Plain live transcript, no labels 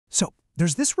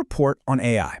There's this report on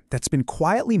AI that's been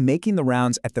quietly making the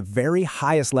rounds at the very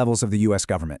highest levels of the US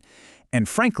government. And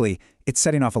frankly, it's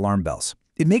setting off alarm bells.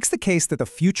 It makes the case that the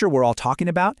future we're all talking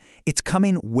about, it's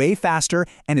coming way faster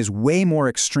and is way more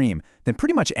extreme than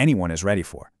pretty much anyone is ready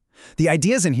for. The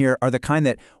ideas in here are the kind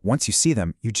that, once you see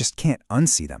them, you just can't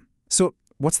unsee them. So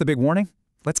what's the big warning?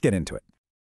 Let's get into it.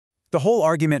 The whole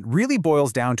argument really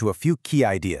boils down to a few key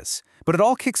ideas, but it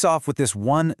all kicks off with this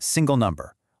one single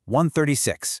number,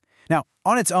 136. Now,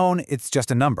 on its own, it's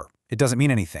just a number. It doesn't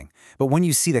mean anything. But when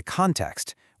you see the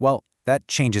context, well, that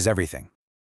changes everything.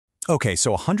 Okay,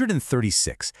 so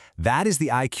 136. That is the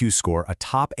IQ score a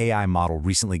top AI model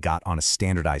recently got on a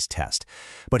standardized test.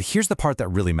 But here's the part that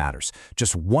really matters.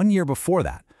 Just 1 year before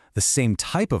that, the same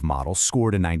type of model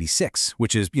scored a 96,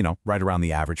 which is, right around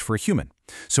the average for a human.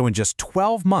 So in just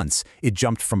 12 months, it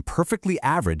jumped from perfectly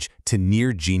average to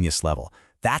near genius level.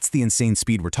 That's the insane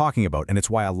speed we're talking about, and it's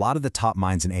why a lot of the top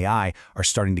minds in AI are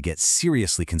starting to get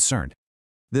seriously concerned.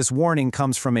 This warning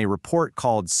comes from a report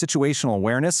called Situational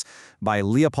Awareness by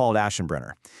Leopold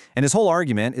Aschenbrenner. And his whole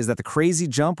argument is that the crazy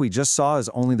jump we just saw is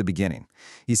only the beginning.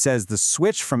 He says the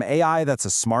switch from AI that's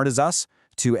as smart as us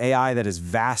to AI that is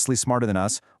vastly smarter than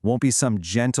us won't be some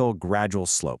gentle, gradual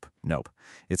slope. Nope.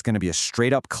 It's going to be a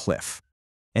straight-up cliff.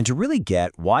 And to really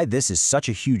get why this is such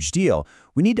a huge deal,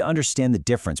 we need to understand the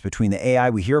difference between the AI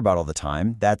we hear about all the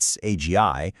time, that's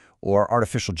AGI, or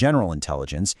artificial general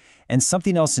intelligence, and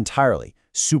something else entirely,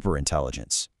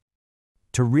 superintelligence.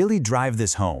 To really drive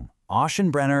this home,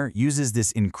 Aschenbrenner uses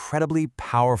this incredibly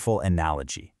powerful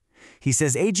analogy. He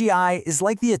says AGI is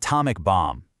like the atomic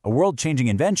bomb, a world-changing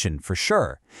invention for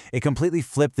sure. It completely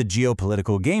flipped the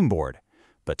geopolitical game board.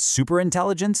 But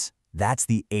superintelligence, that's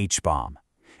the H-bomb.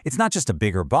 It's not just a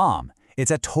bigger bomb, it's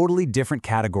a totally different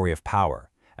category of power,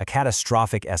 a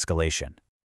catastrophic escalation.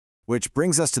 Which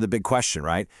brings us to the big question,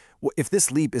 right? If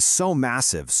this leap is so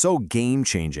massive, so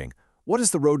game-changing, what does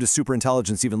the road to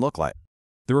superintelligence even look like?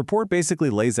 The report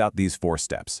basically lays out these 4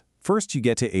 steps. First, you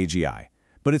get to AGI.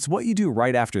 But it's what you do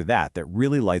right after that that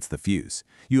really lights the fuse.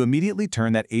 You immediately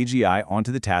turn that AGI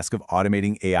onto the task of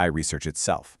automating AI research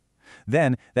itself.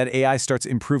 Then, that AI starts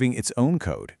improving its own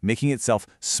code, making itself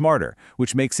smarter,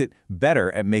 which makes it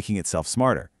better at making itself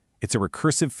smarter. It's a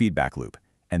recursive feedback loop,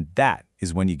 and that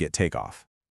is when you get takeoff.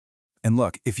 And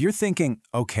look, if you're thinking,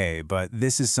 okay, but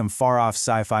this is some far-off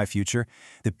sci-fi future,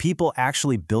 the people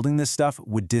actually building this stuff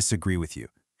would disagree with you.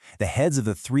 The heads of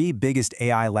the 3 biggest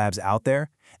AI labs out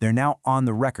there, they're now on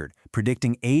the record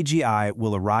predicting AGI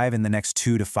will arrive in the next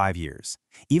 2 to 5 years.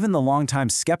 Even the longtime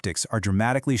skeptics are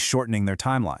dramatically shortening their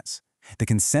timelines. The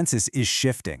consensus is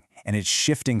shifting, and it's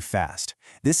shifting fast.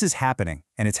 This is happening,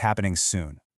 and it's happening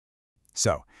soon.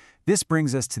 So, this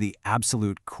brings us to the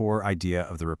absolute core idea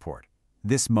of the report,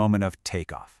 this moment of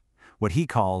takeoff, what he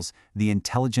calls the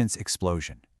intelligence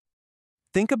explosion.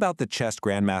 Think about the chess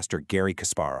grandmaster Garry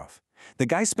Kasparov. The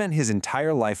guy spent his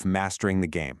entire life mastering the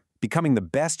game, becoming the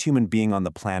best human being on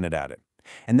the planet at it.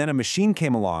 And then a machine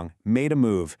came along, made a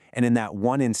move, and in that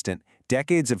one instant,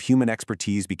 decades of human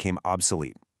expertise became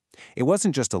obsolete. It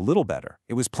wasn't just a little better,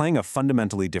 it was playing a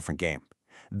fundamentally different game.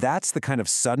 That's the kind of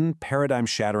sudden,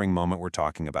 paradigm-shattering moment we're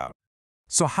talking about.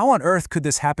 So how on earth could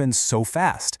this happen so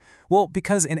fast? Well,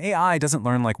 because an AI doesn't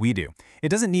learn like we do. It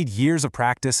doesn't need years of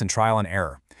practice and trial and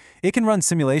error. It can run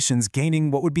simulations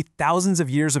gaining what would be thousands of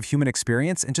years of human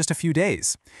experience in just a few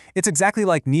days. It's exactly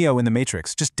like Neo in the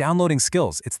Matrix, just downloading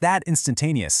skills. It's that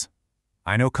instantaneous.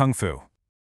 I know Kung Fu.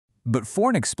 But for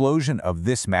an explosion of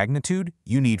this magnitude,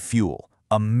 you need fuel,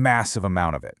 a massive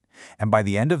amount of it. And by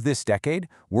the end of this decade,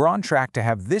 we're on track to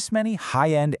have this many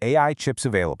high-end AI chips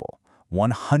available,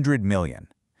 100 million.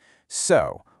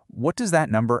 So, what does that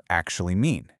number actually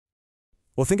mean?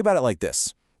 Well, think about it like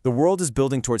this. The world is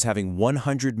building towards having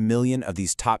 100 million of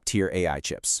these top-tier AI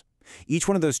chips. Each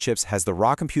one of those chips has the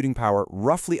raw computing power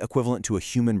roughly equivalent to a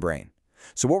human brain.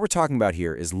 So what we're talking about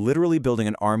here is literally building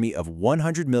an army of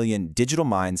 100 million digital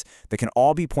minds that can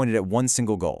all be pointed at one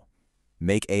single goal: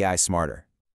 make AI smarter.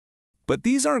 But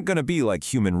these aren't going to be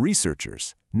like human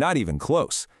researchers, not even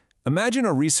close. Imagine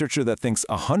a researcher that thinks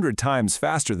 100 times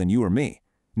faster than you or me.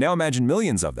 Now imagine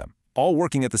millions of them, all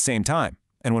working at the same time.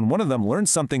 And when one of them learns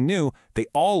something new, they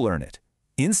all learn it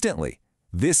instantly.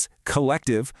 This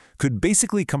collective could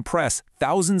basically compress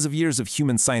thousands of years of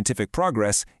human scientific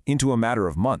progress into a matter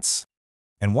of months.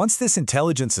 And once this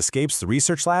intelligence escapes the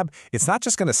research lab, it's not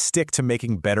just going to stick to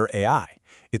making better AI.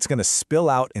 It's going to spill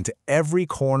out into every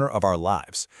corner of our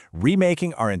lives,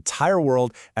 remaking our entire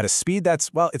world at a speed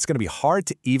that's, well, it's going to be hard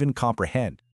to even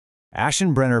comprehend.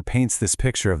 Aschenbrenner paints this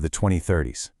picture of the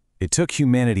 2030s. It took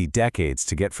humanity decades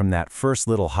to get from that first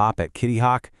little hop at Kitty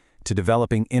Hawk to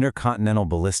developing intercontinental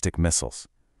ballistic missiles.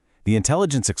 The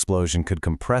intelligence explosion could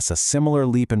compress a similar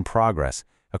leap in progress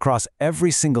across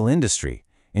every single industry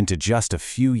into just a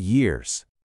few years.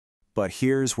 But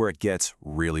here's where it gets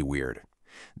really weird.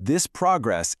 This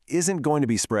progress isn't going to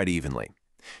be spread evenly.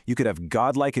 You could have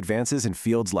godlike advances in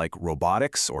fields like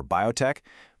robotics or biotech,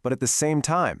 but at the same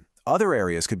time, other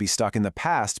areas could be stuck in the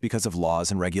past because of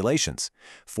laws and regulations,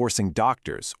 forcing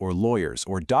doctors or lawyers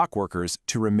or dock workers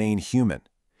to remain human.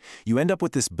 You end up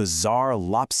with this bizarre,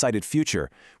 lopsided future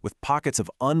with pockets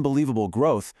of unbelievable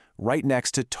growth right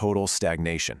next to total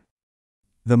stagnation.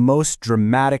 The most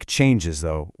dramatic changes,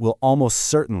 though, will almost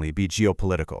certainly be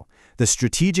geopolitical. The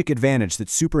strategic advantage that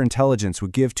superintelligence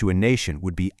would give to a nation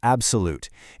would be absolute.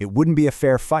 It wouldn't be a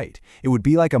fair fight. It would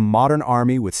be like a modern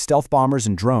army with stealth bombers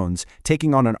and drones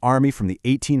taking on an army from the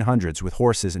 1800s with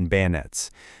horses and bayonets.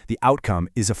 The outcome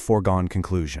is a foregone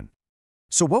conclusion.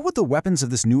 So what would the weapons of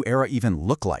this new era even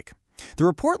look like? The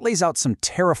report lays out some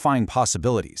terrifying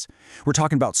possibilities. We're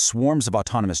talking about swarms of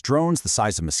autonomous drones the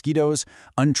size of mosquitoes,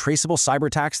 untraceable cyber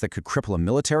attacks that could cripple a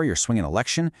military or swing an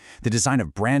election, the design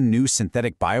of brand new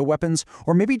synthetic bioweapons,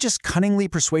 or maybe just cunningly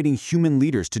persuading human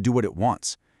leaders to do what it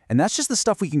wants. And that's just the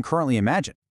stuff we can currently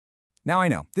imagine. Now I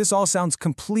know, this all sounds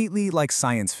completely like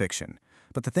science fiction.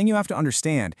 But the thing you have to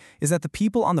understand is that the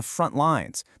people on the front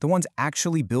lines, the ones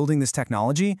actually building this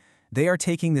technology, they are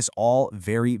taking this all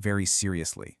very, very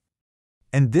seriously.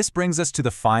 And this brings us to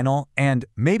the final and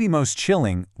maybe most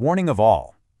chilling warning of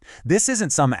all. This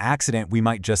isn't some accident we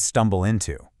might just stumble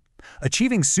into.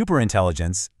 Achieving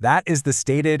superintelligence, that is the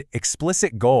stated,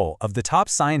 explicit goal of the top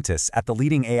scientists at the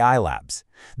leading AI labs.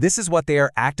 This is what they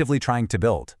are actively trying to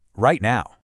build, right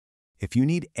now. If you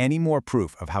need any more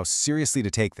proof of how seriously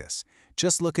to take this,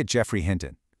 just look at Geoffrey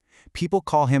Hinton. People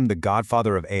call him the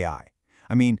godfather of AI.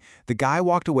 I mean, the guy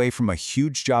walked away from a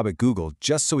huge job at Google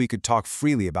just so he could talk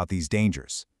freely about these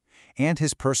dangers. And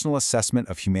his personal assessment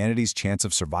of humanity's chance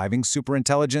of surviving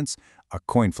superintelligence, a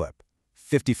coin flip,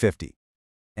 50-50.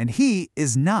 And he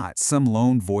is not some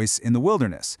lone voice in the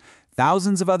wilderness.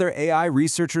 Thousands of other AI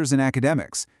researchers and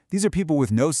academics, these are people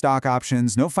with no stock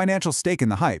options, no financial stake in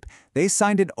the hype, they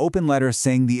signed an open letter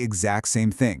saying the exact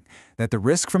same thing, that the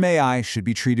risk from AI should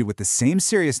be treated with the same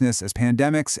seriousness as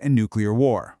pandemics and nuclear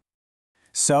war.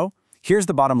 So, here's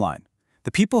the bottom line.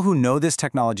 The people who know this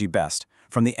technology best,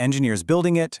 from the engineers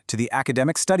building it to the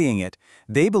academics studying it,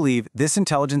 they believe this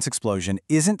intelligence explosion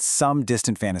isn't some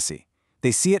distant fantasy.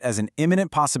 They see it as an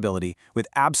imminent possibility with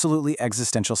absolutely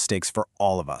existential stakes for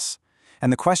all of us.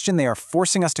 And the question they are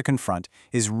forcing us to confront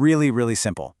is really, really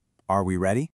simple. Are we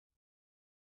ready?